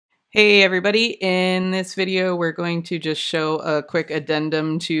Hey everybody, in this video we're going to just show a quick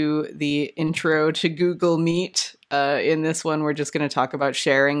addendum to the intro to Google Meet. In this one we're just going to talk about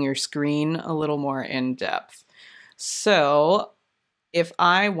sharing your screen a little more in depth. So if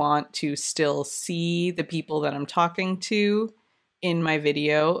I want to still see the people that I'm talking to in my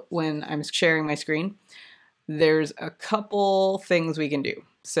video when I'm sharing my screen, there's a couple things we can do.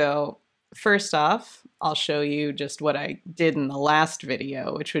 So first off, I'll show you just what I did in the last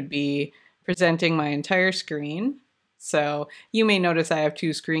video, which would be presenting my entire screen. So you may notice I have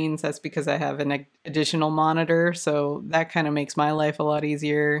two screens. That's because I have an additional monitor. So that kind of makes my life a lot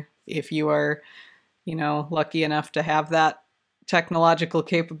easier. If you are, lucky enough to have that technological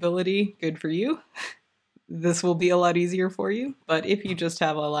capability, good for you. This will be a lot easier for you. But if you just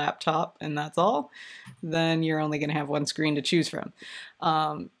have a laptop and that's all, then you're only going to have one screen to choose from.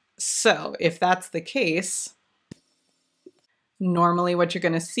 So if that's the case, normally what you're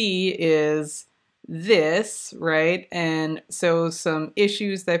going to see is this, right? And so some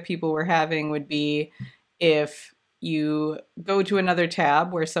issues that people were having would be if you go to another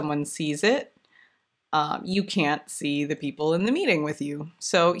tab where someone sees it, you can't see the people in the meeting with you.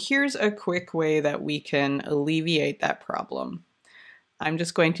 So here's a quick way that we can alleviate that problem. I'm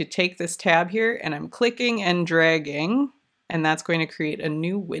just going to take this tab here and I'm clicking and dragging, and that's going to create a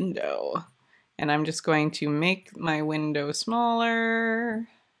new window. And I'm just going to make my window smaller,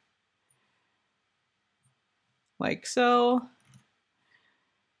 like so.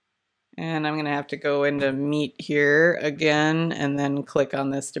 And I'm going to have to go into Meet here again and then click on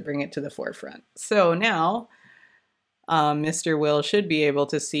this to bring it to the forefront. So now Mr. Will should be able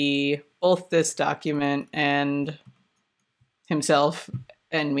to see both this document and himself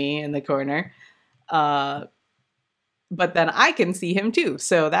and me in the corner. But then I can see him too.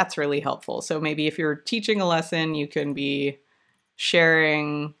 So that's really helpful. So maybe if you're teaching a lesson, you can be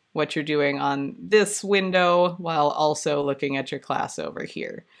sharing what you're doing on this window while also looking at your class over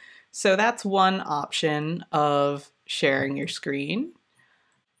here. So that's one option of sharing your screen.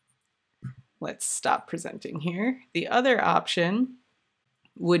 Let's stop presenting here. The other option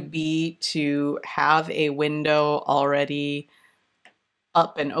would be to have a window already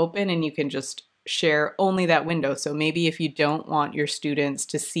up and open and you can just share only that window. So maybe if you don't want your students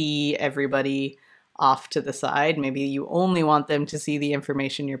to see everybody off to the side, maybe you only want them to see the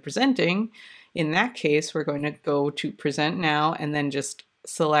information you're presenting. In that case, we're going to go to Present Now and then just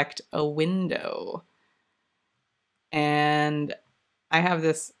select a window. And I have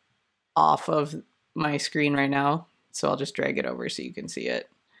this off of my screen right now, so I'll just drag it over so you can see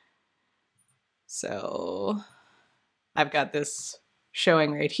it. So I've got this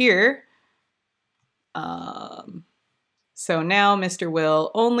showing right here. So now Mr. Will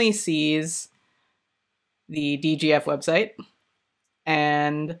only sees the DGF website,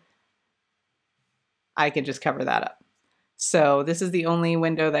 and I can just cover that up. So this is the only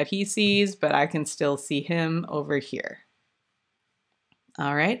window that he sees, but I can still see him over here.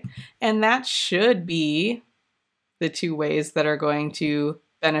 All right, and that should be the two ways that are going to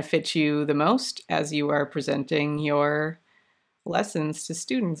benefit you the most as you are presenting your lessons to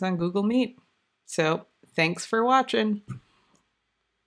students on Google Meet. So thanks for watching.